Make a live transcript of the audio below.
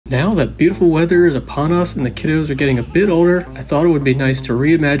Now that beautiful weather is upon us and the kiddos are getting a bit older, I thought it would be nice to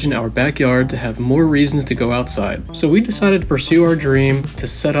reimagine our backyard to have more reasons to go outside. So we decided to pursue our dream to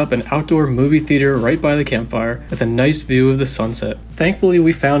set up an outdoor movie theater right by the campfire with a nice view of the sunset. Thankfully,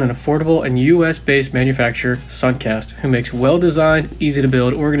 we found an affordable and US-based manufacturer, Suncast, who makes well-designed,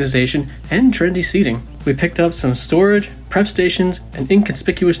 easy-to-build organization and trendy seating. We picked up some storage, prep stations, an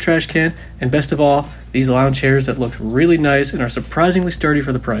inconspicuous trash can, and best of all, these lounge chairs that looked really nice and are surprisingly sturdy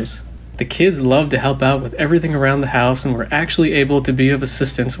for the price. The kids love to help out with everything around the house and were actually able to be of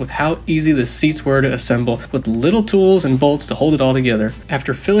assistance with how easy the seats were to assemble with little tools and bolts to hold it all together.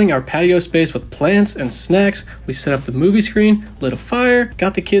 After filling our patio space with plants and snacks, we set up the movie screen, lit a fire,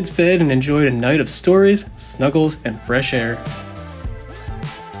 got the kids fed, and enjoyed a night of stories, snuggles, and fresh air.